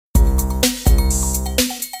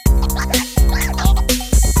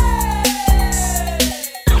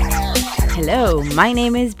Hello, my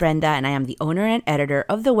name is Brenda and I am the owner and editor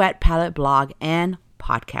of the Wet Palette blog and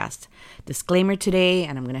podcast. Disclaimer today,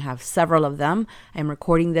 and I'm going to have several of them. I'm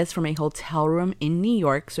recording this from a hotel room in New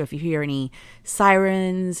York, so if you hear any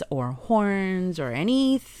sirens or horns or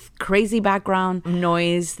any crazy background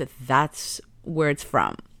noise, that's where it's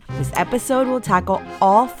from. This episode will tackle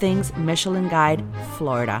all things Michelin Guide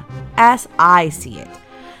Florida, as I see it.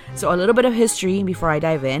 So a little bit of history before I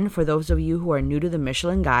dive in, for those of you who are new to the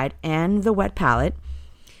Michelin Guide and the Wet Palette.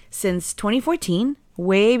 Since 2014,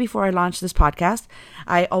 way before I launched this podcast,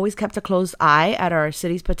 I always kept a close eye at our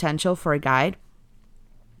city's potential for a guide.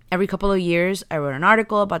 Every couple of years, I wrote an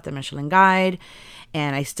article about the Michelin Guide,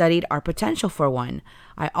 and I studied our potential for one.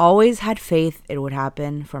 I always had faith it would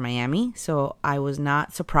happen for Miami, so I was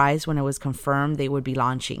not surprised when it was confirmed they would be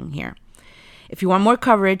launching here. If you want more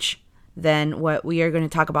coverage than what we are going to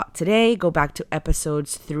talk about today, go back to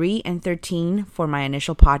episodes 3 and 13 for my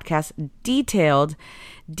initial podcast, detailed,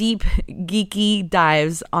 deep, geeky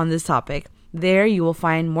dives on this topic. There you will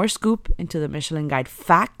find more scoop into the Michelin Guide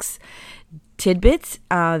facts, tidbits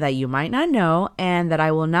that you might not know, and that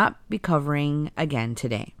I will not be covering again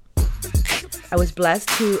today. I was blessed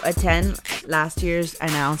to attend last year's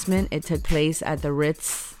announcement. It took place at the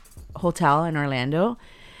Ritz Hotel in Orlando.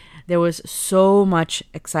 There was so much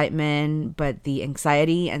excitement, but the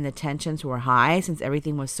anxiety and the tensions were high since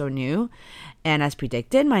everything was so new. And as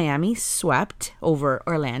predicted, Miami swept over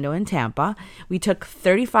Orlando and Tampa. We took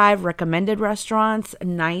 35 recommended restaurants,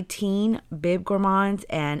 19 Bib Gourmands,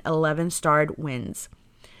 and 11 starred wins.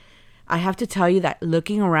 I have to tell you that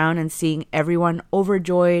looking around and seeing everyone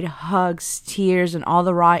overjoyed, hugs, tears, and all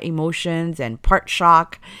the raw emotions and part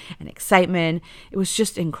shock and excitement, it was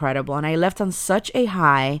just incredible. And I left on such a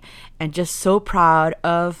high and just so proud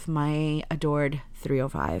of my adored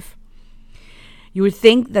 305. You would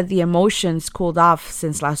think that the emotions cooled off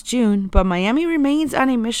since last June, but Miami remains on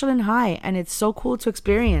a Michelin high, and it's so cool to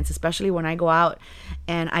experience, especially when I go out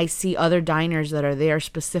and I see other diners that are there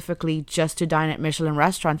specifically just to dine at Michelin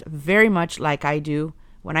restaurants, very much like I do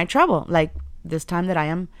when I travel, like this time that I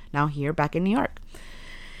am now here back in New York.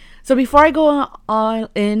 So before I go all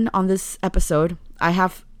in on this episode, I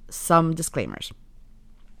have some disclaimers.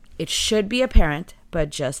 It should be apparent,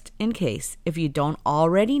 but just in case, if you don't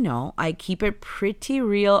already know, I keep it pretty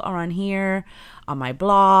real around here, on my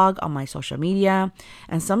blog, on my social media,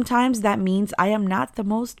 and sometimes that means I am not the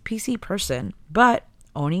most PC person, but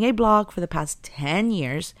owning a blog for the past 10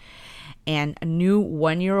 years and a new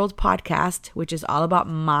 1-year-old podcast, which is all about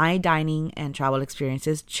my dining and travel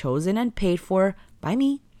experiences chosen and paid for by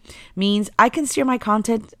me, means I can steer my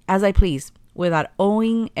content as I please without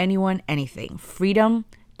owing anyone anything. Freedom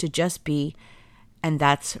to just be, and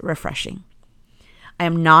that's refreshing. I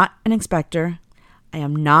am not an inspector. I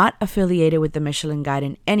am not affiliated with the Michelin Guide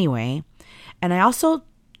in any way. And I also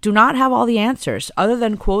do not have all the answers, other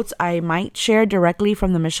than quotes I might share directly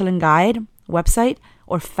from the Michelin Guide website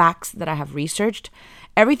or facts that I have researched.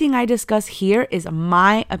 Everything I discuss here is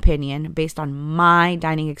my opinion based on my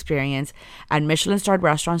dining experience at Michelin-starred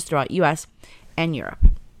restaurants throughout US and Europe.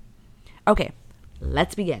 Okay,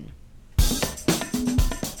 let's begin.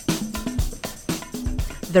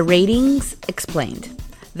 The ratings explained.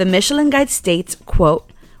 The Michelin Guide states, quote,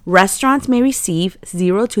 restaurants may receive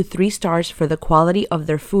 0 to 3 stars for the quality of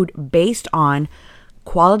their food based on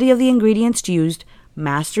quality of the ingredients used,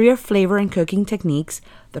 mastery of flavor and cooking techniques,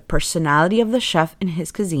 the personality of the chef in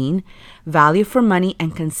his cuisine, value for money,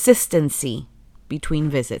 and consistency between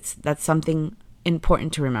visits. That's something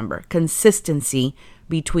important to remember. Consistency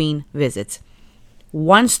between visits.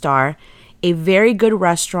 1 star, a very good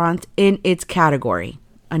restaurant in its category.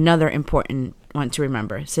 Another important one to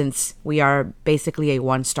remember, since we are basically a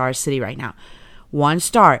 1-star city right now. 1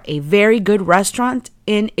 star, a very good restaurant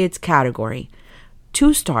in its category.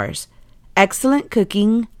 2 stars, excellent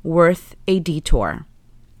cooking, worth a detour.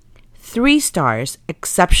 3 stars,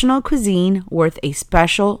 exceptional cuisine, worth a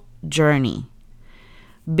special journey.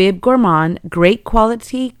 Bib Gourmand, great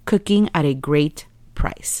quality cooking at a great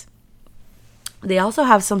price. They also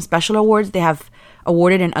have some special awards they have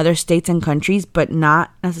awarded in other states and countries, but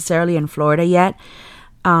not necessarily in Florida yet.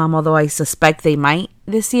 Although I suspect they might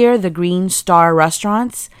this year. The Green Star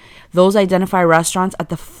restaurants, those identify restaurants at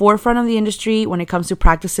the forefront of the industry when it comes to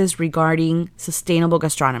practices regarding sustainable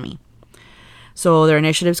gastronomy. So their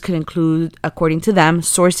initiatives could include, according to them,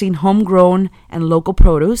 sourcing homegrown and local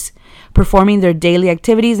produce, performing their daily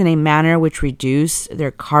activities in a manner which reduce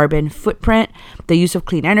their carbon footprint, the use of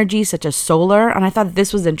clean energy such as solar, and I thought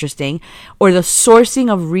this was interesting, or the sourcing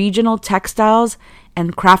of regional textiles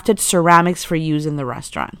and crafted ceramics for use in the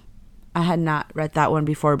restaurant. I had not read that one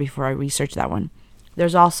before I researched that one.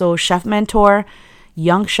 There's also Chef Mentor,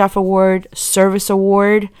 Young Chef Award, Service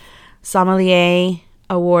Award, Sommelier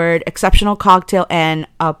Award, Exceptional Cocktail, and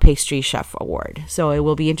a Pastry Chef Award. So it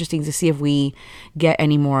will be interesting to see if we get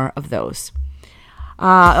any more of those.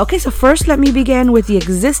 Okay, so first let me begin with the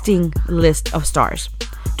existing list of stars.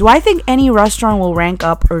 Do I think any restaurant will rank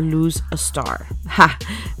up or lose a star? Ha,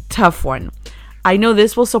 tough one. I know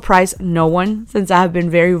this will surprise no one since I have been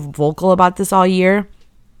very vocal about this all year.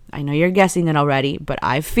 I know you're guessing it already, but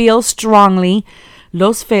I feel strongly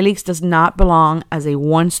Los Felix does not belong as a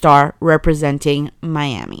 1-star representing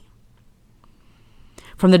Miami.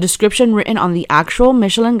 From the description written on the actual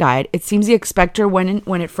Michelin guide, it seems the expector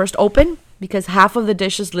when it first opened, because half of the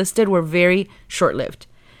dishes listed were very short-lived.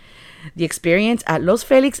 The experience at Los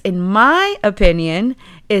Felix, in my opinion,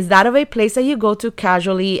 is that of a place that you go to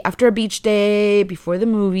casually after a beach day, before the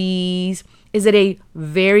movies. Is it a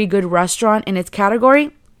very good restaurant in its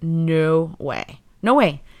category? No way. No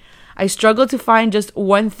way. I struggle to find just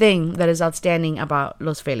one thing that is outstanding about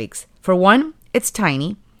Los Felix. For one, it's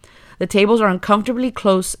tiny. The tables are uncomfortably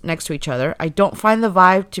close next to each other. I don't find the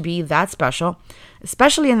vibe to be that special,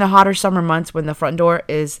 especially in the hotter summer months when the front door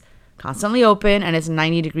is constantly open and it's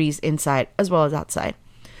 90 degrees inside as well as outside.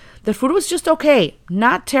 The food was just okay,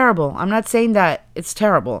 not terrible. I'm not saying that it's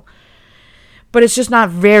terrible, but it's just not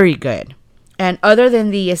very good. And other than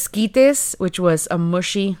the esquites, which was a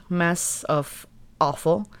mushy mess of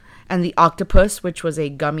awful, and the octopus, which was a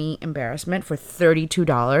gummy embarrassment for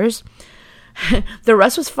 $32, the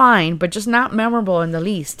rest was fine, but just not memorable in the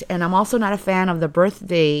least. And I'm also not a fan of the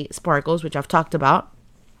birthday sparkles, which I've talked about.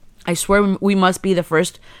 I swear we must be the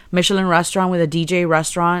first Michelin restaurant with a DJ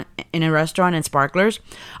restaurant in a restaurant and sparklers.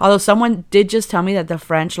 Although someone did just tell me that the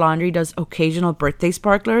French Laundry does occasional birthday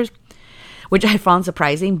sparklers, which I found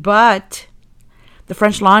surprising. But the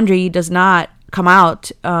French Laundry does not come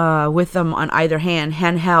out with them on either hand,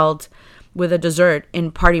 handheld with a dessert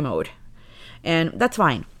in party mode. And that's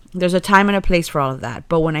fine. There's a time and a place for all of that.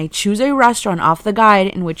 But when I choose a restaurant off the guide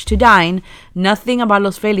in which to dine, nothing about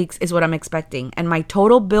Los Felix is what I'm expecting. And my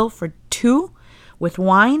total bill for two with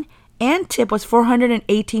wine and tip was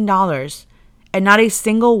 $418. And not a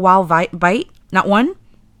single wow bite, not one.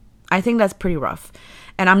 I think that's pretty rough.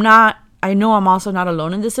 And I know I'm also not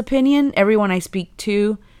alone in this opinion. Everyone I speak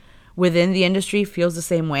to within the industry feels the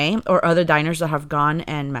same way, or other diners that have gone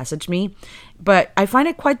and messaged me. But I find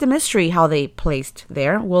it quite the mystery how they placed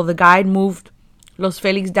there. Will the guide move Los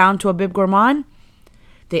Felix down to a bib gourmand?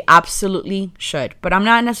 They absolutely should. But I'm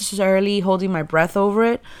not necessarily holding my breath over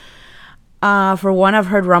it. For one, I've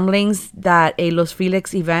heard rumblings that a Los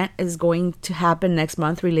Felix event is going to happen next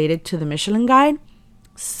month related to the Michelin guide.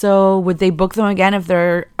 So would they book them again if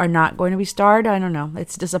they are not going to be starred? I don't know.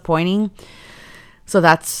 It's disappointing. So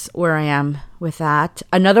that's where I am with that.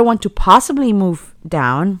 Another one to possibly move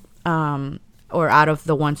down or out of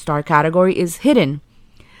the 1-star category is Hidden.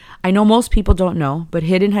 I know most people don't know, but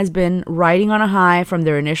Hidden has been riding on a high from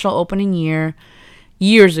their initial opening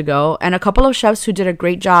years ago, and a couple of chefs who did a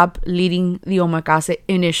great job leading the omakase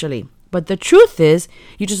initially. But the truth is,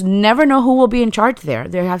 you just never know who will be in charge there.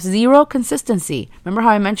 They have zero consistency. Remember how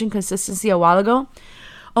I mentioned consistency a while ago?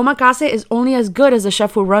 Omakase is only as good as the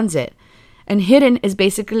chef who runs it. And Hidden is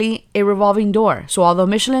basically a revolving door. So although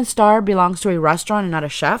Michelin star belongs to a restaurant and not a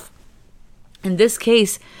chef, in this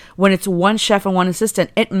case, when it's one chef and one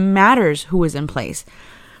assistant, it matters who is in place.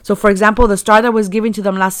 So for example, the star that was given to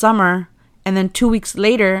them last summer, and then 2 weeks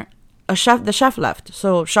later, the chef left.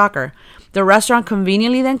 So shocker. The restaurant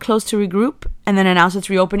conveniently then closed to regroup and then announced its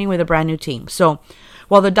reopening with a brand new team. So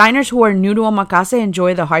while the diners who are new to omakase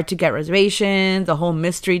enjoy the hard-to-get reservations, the whole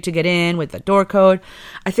mystery to get in with the door code,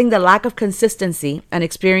 I think the lack of consistency and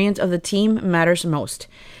experience of the team matters most.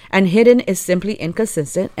 And Hidden is simply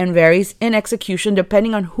inconsistent and varies in execution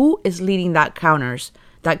depending on who is leading that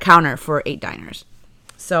counter for 8 diners.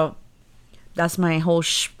 So that's my whole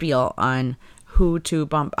spiel on who to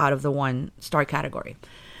bump out of the 1-star category.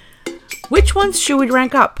 Which ones should we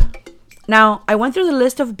rank up? Now, I went through the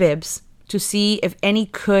list of bibs to see if any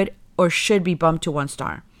could or should be bumped to 1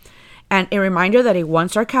 star. And a reminder that a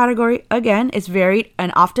 1-star category, again, is varied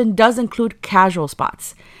and often does include casual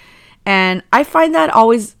spots. And I find that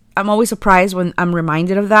I'm always surprised when I'm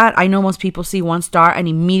reminded of that. I know most people see 1 star and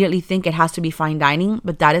immediately think it has to be fine dining,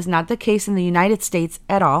 but that is not the case in the United States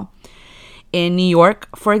at all. In New York,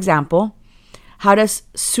 for example, how does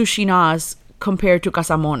Sushi Naz compare to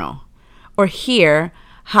Casamono? Or here,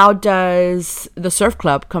 how does the Surf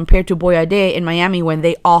Club compare to Boyade in Miami when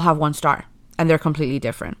they all have 1 star and they're completely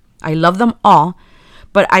different? I love them all,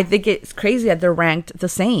 but I think it's crazy that they're ranked the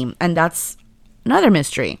same, and that's another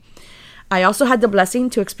mystery. I also had the blessing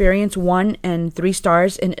to experience 1 and 3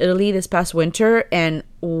 stars in Italy this past winter. And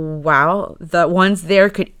wow, the ones there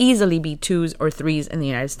could easily be 2s or 3s in the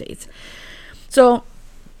United States. So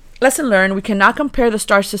lesson learned, we cannot compare the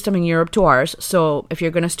star system in Europe to ours. So if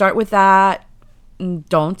you're going to start with that,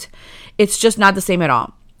 don't. It's just not the same at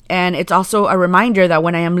all. And it's also a reminder that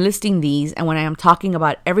when I am listing these and when I am talking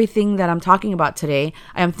about everything that I'm talking about today,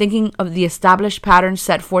 I am thinking of the established patterns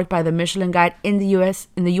set forth by the Michelin Guide in the US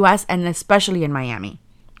and especially in Miami.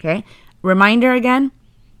 Okay? Reminder again,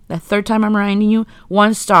 the third time I'm reminding you,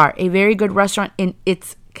 1 star, a very good restaurant in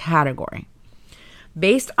its category.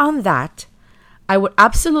 Based on that, I would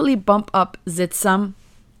absolutely bump up Zitsum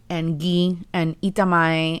and Ghee and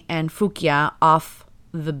Itamai and Fukia off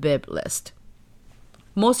the bib list.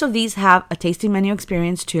 Most of these have a tasting menu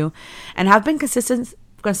experience too and have been consistent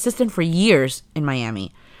for years in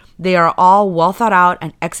Miami. They are all well thought out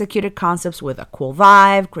and executed concepts with a cool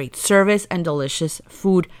vibe, great service, and delicious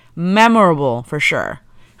food. Memorable for sure.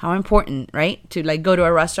 How important, right? To like go to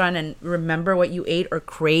a restaurant and remember what you ate or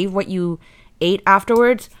crave what you ate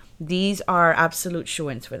afterwards. These are absolute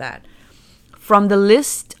shoo-ins for that. From the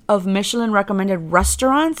list of Michelin recommended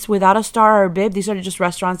restaurants without a star or bib, these are just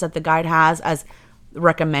restaurants that the guide has as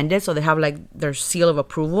recommended, so they have like their seal of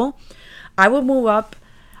approval. I would move up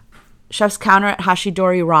Chef's Counter at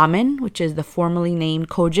Hashidori Ramen, which is the formerly named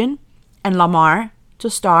Kojin, and Lamar to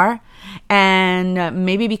star, and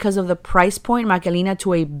maybe because of the price point, Michelina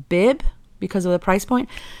to a bib because of the price point.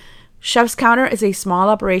 Chef's Counter is a small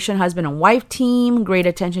operation, husband and wife team, great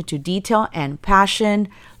attention to detail and passion.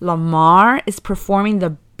 Lamar is performing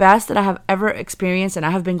the best that I have ever experienced, and I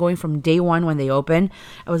have been going from day one when they opened.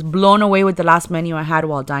 I was blown away with the last menu I had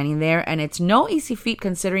while dining there, and it's no easy feat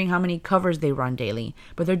considering how many covers they run daily,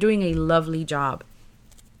 but they're doing a lovely job.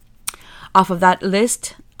 Off of that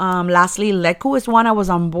list, lastly, Leku is one I was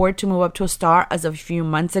on board to move up to a star as of a few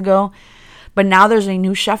months ago, but now there's a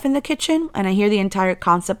new chef in the kitchen, and I hear the entire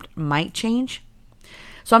concept might change.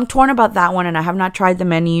 So I'm torn about that one, and I have not tried the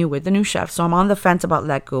menu with the new chef, so I'm on the fence about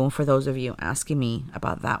Leku for those of you asking me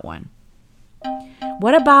about that one.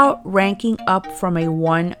 What about ranking up from a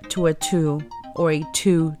 1 to a 2 or a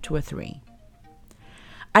 2 to a 3?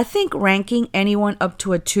 I think ranking anyone up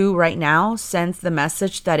to a 2 right now sends the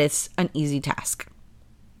message that it's an easy task.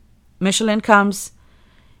 Michelin comes,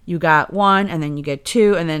 you got 1, and then you get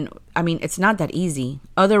 2, and then, it's not that easy.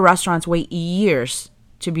 Other restaurants wait years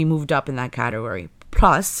to be moved up in that category.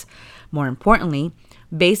 Plus, more importantly,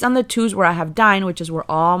 based on the 2s where I have dined, which is where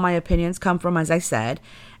all my opinions come from, as I said,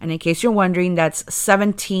 and in case you're wondering, that's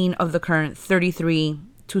 17 of the current 33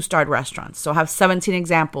 2-star restaurants. So I have 17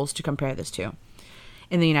 examples to compare this to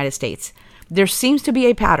in the United States. There seems to be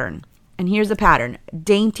a pattern, and here's the pattern.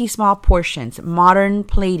 Dainty small portions, modern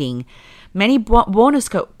plating, many bonus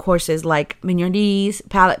courses like mignonese,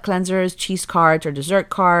 palate cleansers, cheese cards, or dessert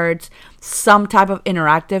cards, some type of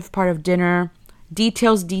interactive part of dinner.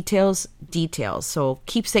 Details. So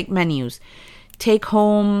keepsake menus, take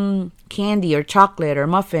home candy or chocolate or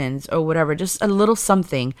muffins or whatever, just a little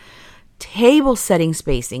something. Table setting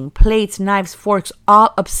spacing, plates, knives, forks,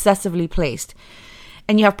 all obsessively placed.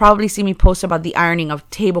 And you have probably seen me post about the ironing of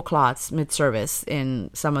tablecloths mid-service in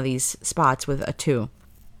some of these spots with a 2.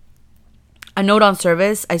 A note on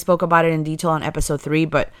service, I spoke about it in detail on episode 3,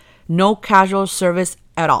 but no casual service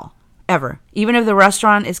at all, ever. Even if the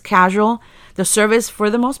restaurant is casual, the service, for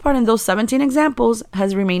the most part in those 17 examples,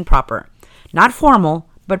 has remained proper. Not formal,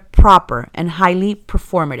 but proper and highly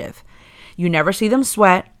performative. You never see them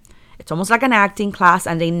sweat. It's almost like an acting class,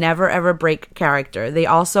 and they never ever break character. They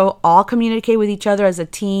also all communicate with each other as a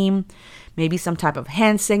team, maybe some type of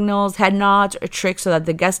hand signals, head nods, or tricks so that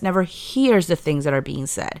the guest never hears the things that are being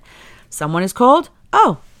said. Someone is cold?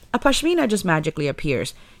 Oh, a pashmina just magically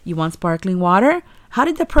appears. You want sparkling water? How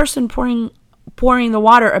did the person pouring the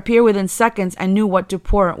water appear within seconds and knew what to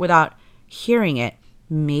pour without hearing it?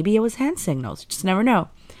 Maybe it was hand signals. Just never know.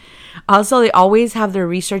 Also, they always have their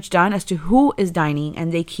research done as to who is dining,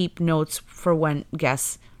 and they keep notes for when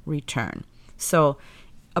guests return. So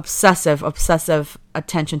obsessive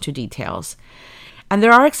attention to details. And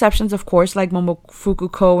there are exceptions, of course, like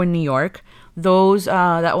Momofuku Ko in New York. Those,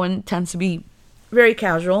 that one tends to be very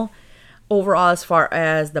casual overall as far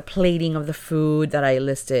as the plating of the food that I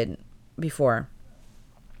listed before.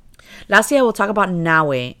 Lastly, I will talk about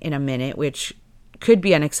Naue in a minute, which could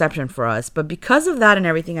be an exception for us. But because of that and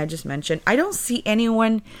everything I just mentioned, I don't see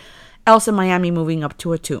anyone else in Miami moving up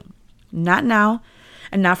to a 2. Not now,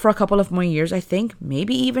 and not for a couple of more years, I think.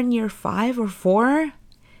 Maybe even year 5 or 4.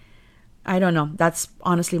 I don't know. That's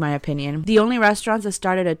honestly my opinion. The only restaurants that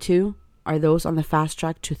started at 2 are those on the fast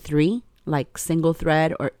track to 3, like Single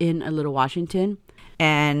Thread or In a Little Washington,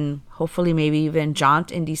 and hopefully maybe even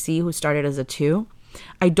Jaunt in DC, who started as a 2.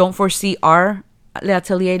 I don't foresee our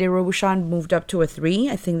L'Atelier de Robuchon moved up to a 3.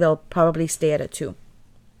 I think they'll probably stay at a 2.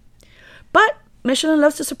 But Michelin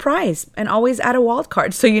loves to surprise and always add a wild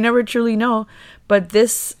card, so you never truly know. But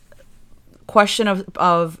this question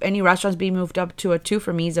of any restaurants being moved up to a 2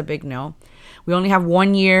 for me is a big no. We only have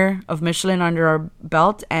 1 year of Michelin under our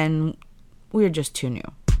belt, and we're just too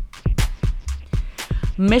new.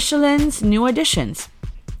 Michelin's new additions.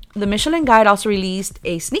 The Michelin Guide also released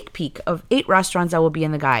a sneak peek of 8 restaurants that will be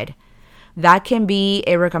in the guide. That can be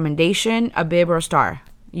a recommendation, a bib, or a star.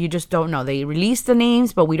 You just don't know. They released the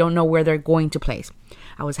names, but we don't know where they're going to place.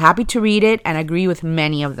 I was happy to read it and agree with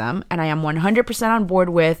many of them, and I am 100% on board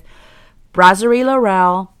with Brasserie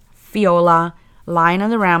Laurel, Fiola, Lion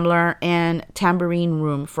and the Rambler, and Tambourine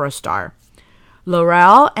Room for a star.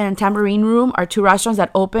 Laurel and Tambourine Room are 2 restaurants that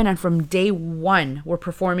open and from day 1 were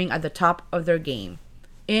performing at the top of their game.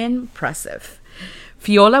 Impressive.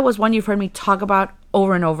 Fiola was one you've heard me talk about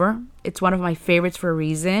over and over. It's one of my favorites for a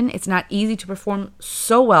reason. It's not easy to perform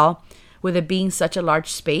so well with it being such a large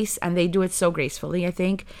space, and they do it so gracefully, I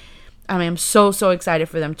think. I am so excited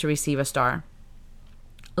for them to receive a star.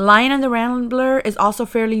 Lion and the Rambler is also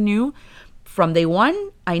fairly new. From day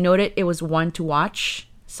 1, I noted it was one to watch,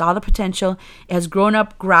 saw the potential. It has grown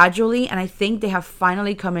up gradually, and I think they have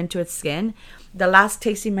finally come into its skin. The last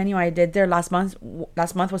tasting menu I did there last month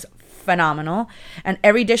was phenomenal, and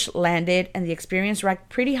every dish landed, and the experience ranked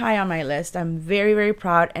pretty high on my list. I'm very, very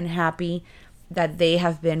proud and happy that they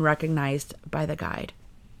have been recognized by the guide.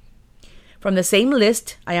 From the same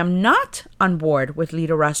list, I am not on board with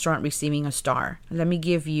Lido Restaurant receiving a star. Let me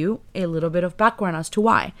give you a little bit of background as to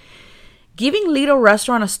why. Giving Lido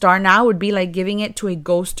Restaurant a star now would be like giving it to a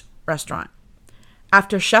ghost restaurant.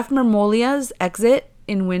 After Chef Mermolia's exit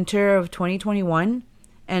in winter of 2021,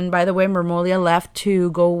 and by the way, Mermolia left to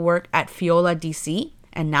go work at Fiola DC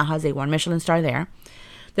and now has a 1 Michelin star there,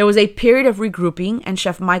 there was a period of regrouping, and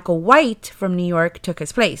Chef Michael White from New York took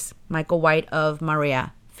his place. Michael White of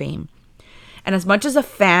Maria fame. And as much as a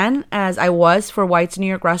fan as I was for White's New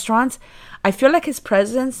York restaurants, I feel like his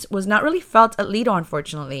presence was not really felt at Lido,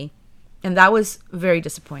 unfortunately. And that was very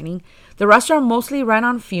disappointing. The restaurant mostly ran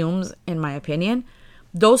on fumes, in my opinion.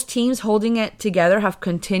 Those teams holding it together have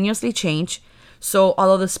continuously changed. So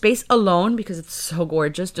although the space alone, because it's so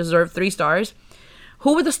gorgeous, deserved 3 stars,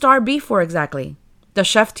 who would the star be for exactly? The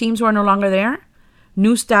chef teams who are no longer there?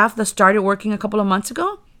 New staff that started working a couple of months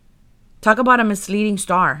ago? Talk about a misleading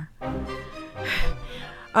star.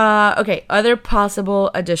 Okay, other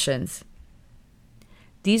possible additions.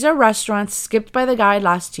 These are restaurants skipped by the guide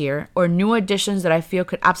last year or new additions that I feel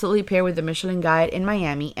could absolutely pair with the Michelin Guide in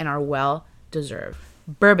Miami and are well deserved.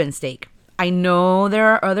 Bourbon Steak. I know there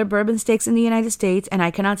are other bourbon steaks in the United States and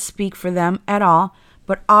I cannot speak for them at all,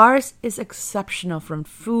 but ours is exceptional from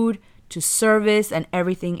food to service and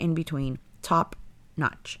everything in between. Top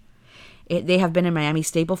notch. They have been a Miami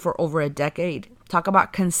staple for over a decade. Talk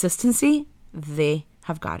about consistency. They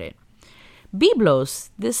have got it. Biblos.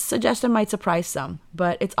 This suggestion might surprise some,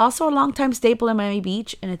 but it's also a long-time staple in Miami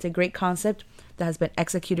Beach, and it's a great concept that has been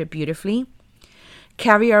executed beautifully.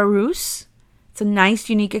 Caviar Russe. It's a nice,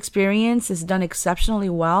 unique experience. It's done exceptionally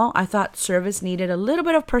well. I thought service needed a little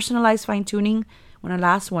bit of personalized fine-tuning when I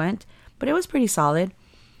last went, but it was pretty solid.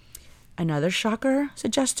 Another shocker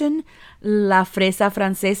suggestion, La Fresa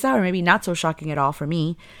Francesa, or maybe not so shocking at all for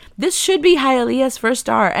me. This should be Hialeah's first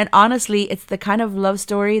star, and honestly, it's the kind of love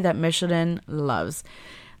story that Michelin loves.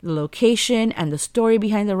 The location and the story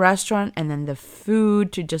behind the restaurant, and then the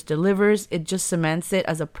food to just delivers, it just cements it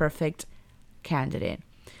as a perfect candidate.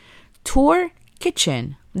 Tour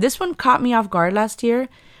Kitchen. This one caught me off guard last year,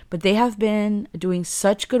 but they have been doing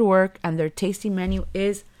such good work, and their tasting menu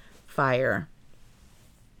is fire.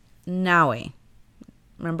 Naue.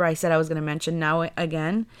 Remember I said I was going to mention Naue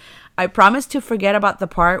again? I promised to forget about the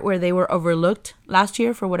part where they were overlooked last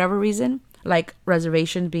year for whatever reason, like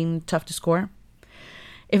reservations being tough to score.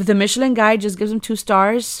 If the Michelin Guide just gives them 2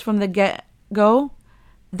 stars from the get-go,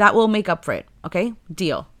 that will make up for it, okay?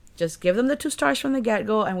 Deal. Just give them the 2 stars from the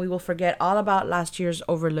get-go and we will forget all about last year's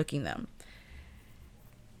overlooking them.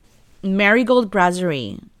 Marigold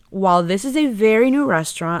Brasserie. While this is a very new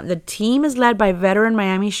restaurant, the team is led by veteran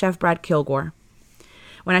Miami chef Brad Kilgore.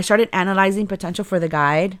 When I started analyzing potential for the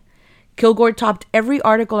guide, Kilgore topped every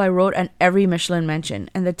article I wrote and every Michelin mention,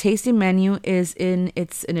 and the tasting menu is in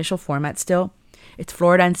its initial format still. It's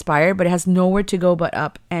Florida inspired, but it has nowhere to go but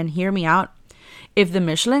up. And hear me out. If the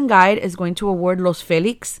Michelin Guide is going to award Los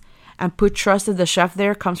Felix and put trust that the chef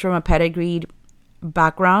there comes from a pedigreed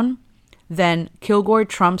background, then Kilgore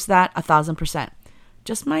trumps that 1,000%.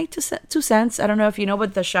 Just my 2 cents. I don't know if you know,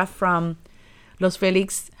 but the chef from Los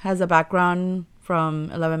Felix has a background from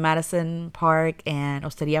 11 Madison Park and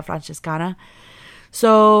Osteria Francescana.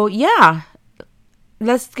 So yeah,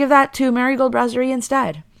 let's give that to Marigold Brasserie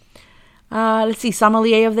instead. Let's see,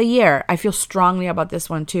 Sommelier of the Year. I feel strongly about this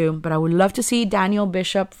one too, but I would love to see Daniel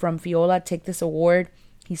Bishop from Fiola take this award.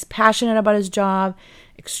 He's passionate about his job,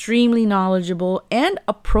 extremely knowledgeable and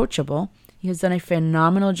approachable. He has done a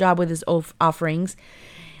phenomenal job with his offerings.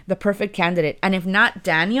 The perfect candidate. And if not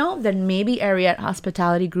Daniel, then maybe Ariete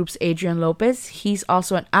Hospitality Group's Adrian Lopez. He's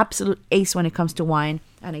also an absolute ace when it comes to wine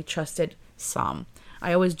and a trusted somm.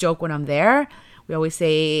 I always joke when I'm there. We always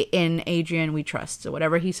say, in Adrian, we trust. So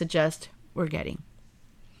whatever he suggests, we're getting.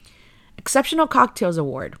 Exceptional Cocktails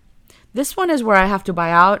Award. This one is where I have to buy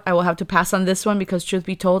out. I will have to pass on this one because, truth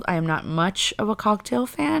be told, I am not much of a cocktail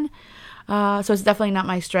fan. So it's definitely not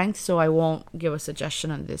my strength, so I won't give a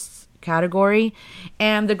suggestion on this category.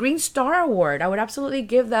 And the Green Star Award, I would absolutely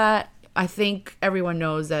give that. I think everyone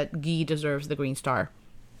knows that Guy deserves the Green Star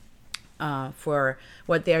for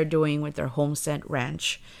what they're doing with their Homestead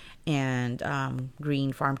Ranch and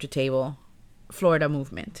Green Farm to Table Florida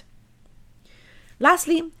movement.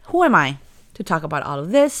 Lastly, who am I to talk about all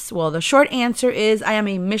of this? Well, the short answer is I am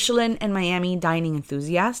a Michelin and Miami dining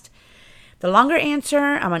enthusiast. The longer answer,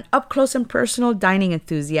 I'm an up-close and personal dining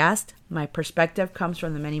enthusiast. My perspective comes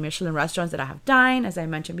from the many Michelin restaurants that I have dined, as I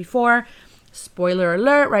mentioned before. Spoiler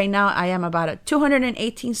alert, right now I am about at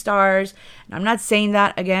 218 stars. And I'm not saying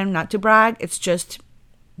that, again, not to brag. It's just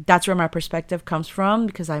that's where my perspective comes from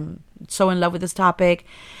because I'm so in love with this topic.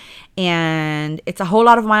 And it's a whole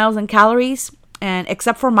lot of miles and calories. And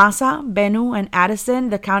except for Masa, Benu, and Addison,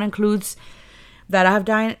 the count includes that I have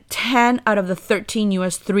dined 10 out of the 13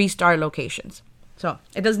 U.S. 3-star locations. So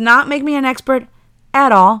it does not make me an expert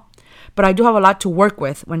at all, but I do have a lot to work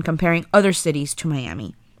with when comparing other cities to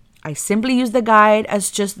Miami. I simply use the guide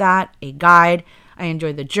as just that, a guide. I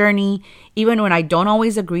enjoy the journey, even when I don't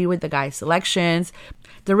always agree with the guide's selections.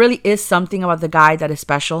 There really is something about the guide that is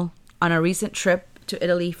special. On a recent trip to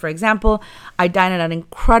Italy, for example, I dined at an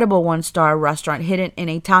incredible 1-star restaurant hidden in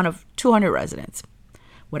a town of 200 residents.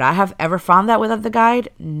 Would I have ever found that without the guide?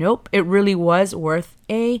 Nope. It really was worth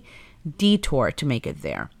a detour to make it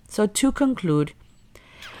there. So to conclude,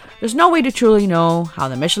 there's no way to truly know how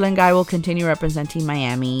the Michelin Guide will continue representing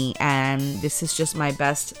Miami, and this is just my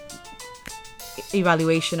best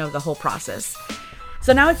evaluation of the whole process.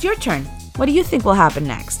 So now it's your turn. What do you think will happen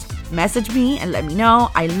next? Message me and let me know.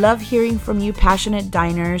 I love hearing from you passionate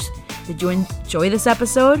diners. Did you enjoy this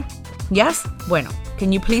episode? Yes? Bueno.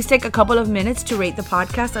 Can you please take a couple of minutes to rate the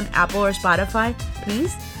podcast on Apple or Spotify,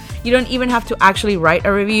 please? You don't even have to actually write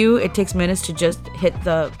a review. It takes minutes to just hit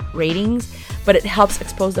the ratings, but it helps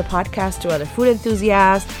expose the podcast to other food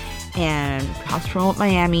enthusiasts and helps promote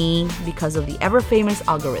Miami because of the ever-famous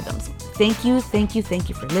algorithms. Thank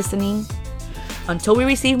you for listening. Until we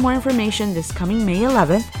receive more information this coming May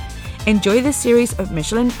 11th, enjoy this series of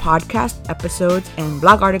Michelin podcast episodes and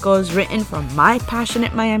blog articles written from my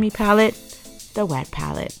passionate Miami palate, the Wet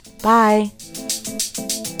Palate. Bye.